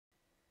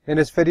In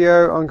this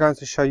video, I'm going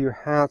to show you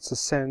how to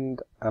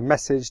send a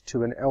message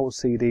to an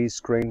LCD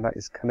screen that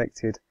is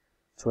connected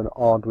to an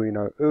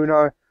Arduino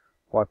Uno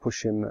by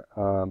pushing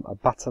a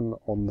button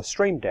on the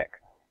Stream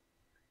Deck.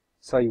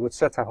 So you would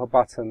set up a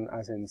button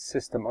as in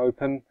System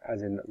Open,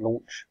 as in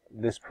launch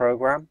this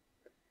program.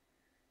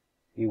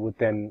 You would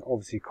then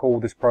obviously call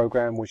this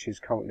program, which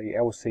is currently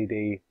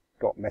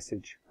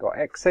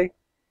lcd.message.exe,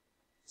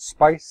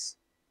 space,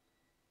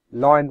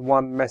 line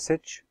 1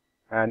 message,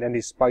 and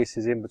any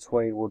spaces in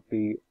between would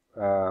be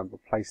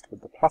replaced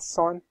with the plus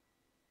sign.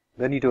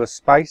 Then you do a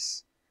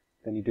space,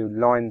 then you do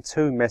line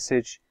 2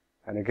 message,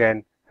 and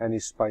again any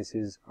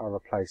spaces are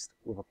replaced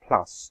with a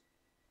plus.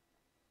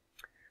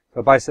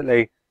 So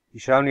basically you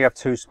should only have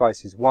 2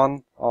 spaces,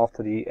 one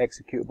after the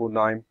executable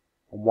name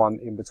and one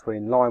in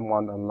between line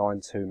 1 and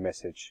line 2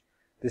 message.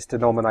 This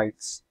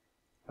denominates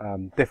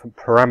different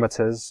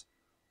parameters,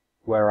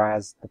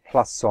 whereas the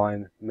plus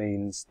sign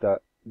means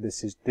that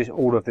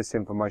all of this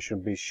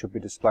information should be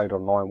displayed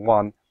on line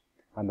 1,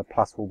 and the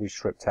plus will be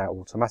stripped out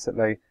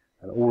automatically,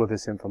 and all of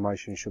this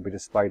information should be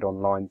displayed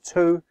on line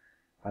 2,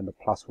 and the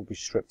plus will be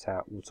stripped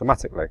out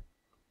automatically.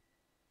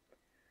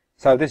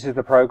 So this is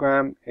the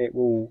program. It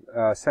will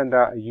send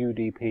out a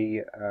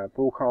UDP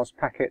broadcast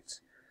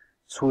packet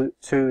to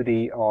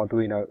the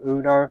Arduino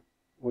Uno,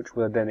 which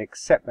will then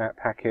accept that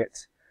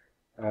packet,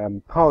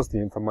 parse the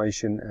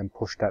information, and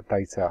push that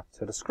data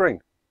to the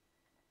screen.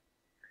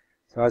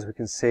 So as we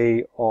can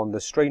see on the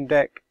Stream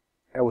Deck,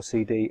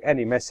 LCD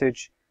any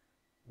message,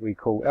 we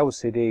call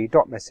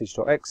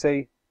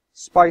lcd.message.exe,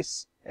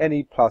 space,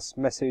 any plus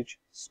message,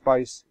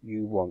 space,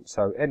 you want.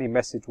 So any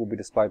message will be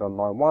displayed on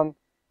line 1,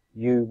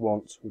 you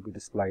want will be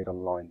displayed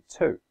on line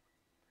 2.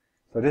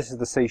 So this is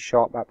the C#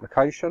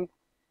 application,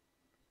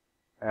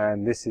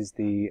 and this is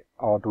the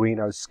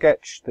Arduino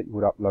sketch that you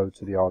would upload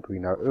to the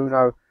Arduino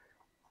Uno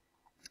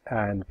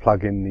and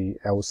plug in the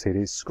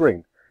LCD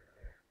screen.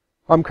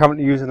 I'm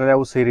currently using an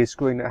LCD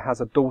screen that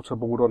has a daughter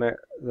board on it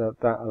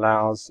that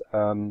allows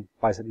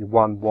basically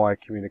one-wire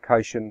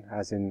communication,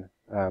 as in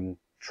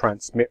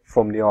transmit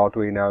from the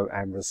Arduino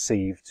and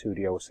receive to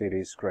the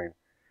LCD screen.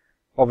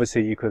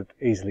 Obviously you could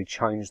easily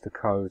change the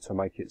code to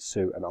make it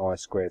suit an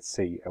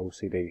I2C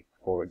LCD,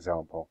 for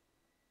example.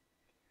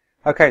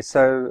 Okay,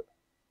 so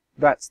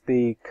that's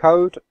the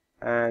code,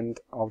 and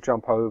I'll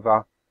jump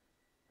over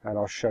and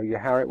I'll show you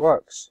how it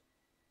works.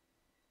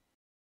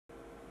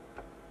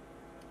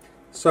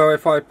 So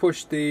if I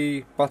push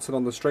the button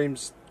on the Stream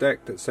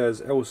Deck that says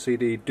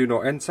LCD do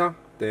not enter,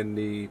 then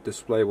the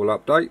display will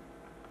update.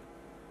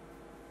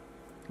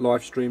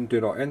 Live stream do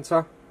not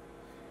enter.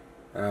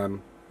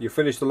 You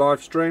finish the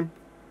live stream,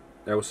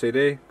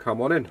 LCD,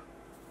 come on in.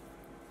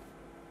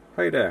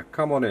 Hey there,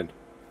 come on in.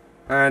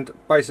 And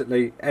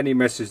basically any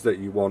message that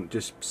you want,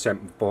 just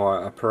sent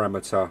by a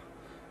parameter.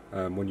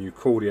 When you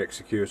call the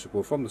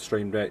executable from the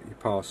Stream Deck, you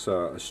pass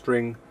a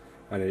string,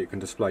 and it can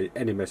display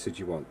any message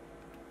you want.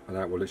 And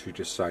that will literally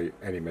just say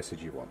any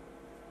message you want.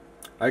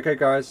 Okay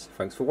guys,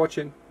 thanks for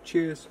watching.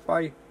 Cheers,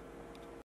 bye.